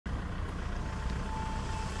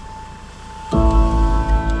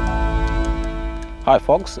Hi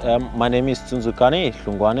folks, my name is Tsundzukani,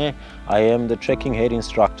 Hlongwane. I am the trekking head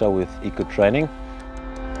instructor with EcoTraining.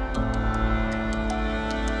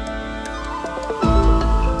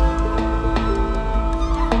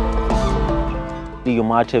 You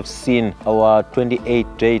might have seen our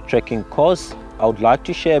 28-day trekking course. I would like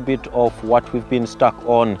to share a bit of what we've been stuck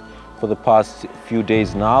on for the past few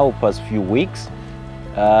days now, past few weeks.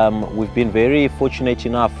 We've been very fortunate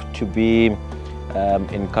enough to be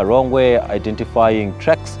in Karongwe identifying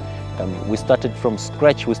tracks. We started from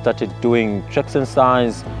scratch. We started doing tracks and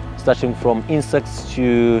signs, starting from insects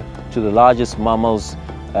to the largest mammals.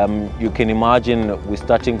 You can imagine we're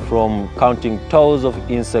starting from counting toes of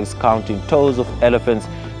insects, counting toes of elephants.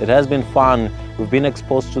 It has been fun. We've been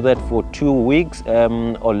exposed to that for 2 weeks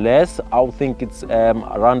or less. I think it's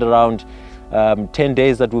around 10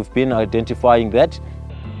 days that we've been identifying that.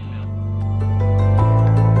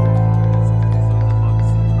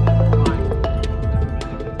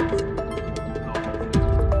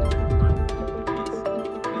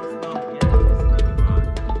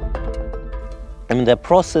 In the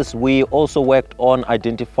process, we also worked on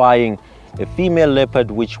identifying a female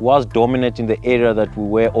leopard which was dominant in the area that we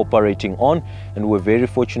were operating on, and we were very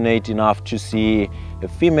fortunate enough to see a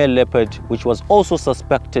female leopard which was also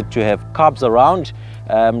suspected to have cubs around.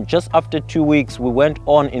 Just after 2 weeks, we went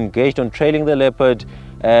on, engaged on trailing the leopard,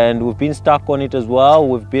 and we've been stuck on it as well.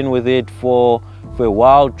 We've been with it for a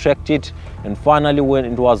while, tracked it, and finally when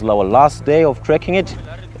it was our last day of tracking it,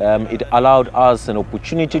 it allowed us an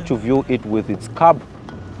opportunity to view it with its cub.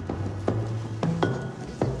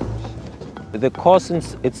 The course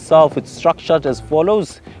itself, it's structured as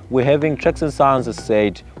follows. We're having tracks and signs, as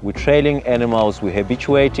said. We're trailing animals, we're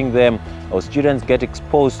habituating them. Our students get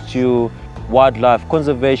exposed to wildlife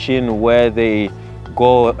conservation, where they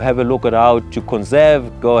go have a look at how to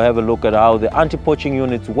conserve, go have a look at how the anti-poaching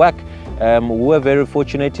units work. We were very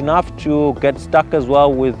fortunate enough to get stuck as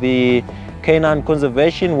well with the canine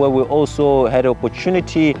conservation, where we also had an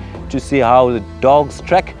opportunity to see how the dogs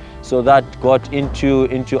track. So that got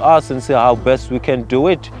into us and see how best we can do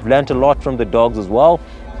it. Learned a lot from the dogs as well.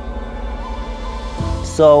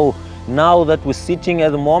 So now that we're sitting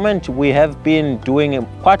at the moment, we have been doing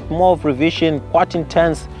quite more of revision, quite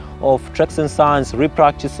intense of tracks and signs,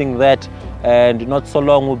 repracticing that, and not so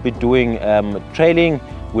long we'll be doing trailing.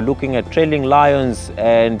 We're looking at trailing lions,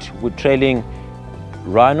 and we're trailing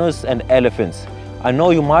rhinos and elephants. I know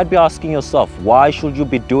you might be asking yourself, why should you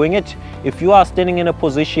be doing it? If you are standing in a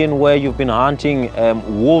position where you've been hunting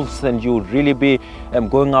wolves and you really be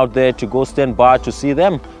going out there to go stand by to see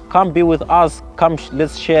them, come be with us. Come,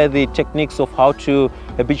 let's share the techniques of how to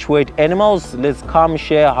habituate animals. Let's come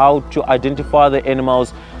share how to identify the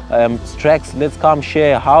animals' tracks. Let's come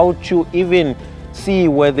share how to even see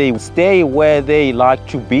where they stay, where they like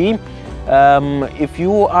to be. If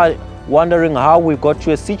you are wondering how we got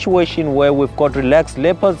to a situation where we've got relaxed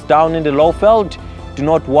leopards down in the low veld, do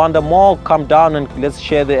not wonder more. Come down and let's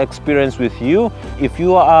share the experience with you. If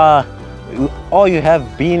you are, or you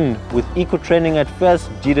have been with EcoTraining at first,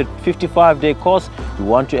 did a 55-day course, you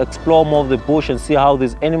want to explore more of the bush and see how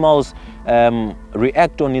these animals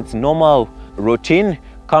react on its normal routine,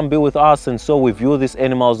 come be with us, and so we view these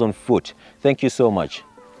animals on foot. Thank you so much.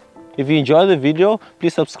 If you enjoyed the video,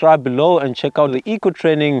 please subscribe below and check out the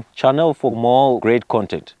EcoTraining channel for more great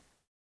content.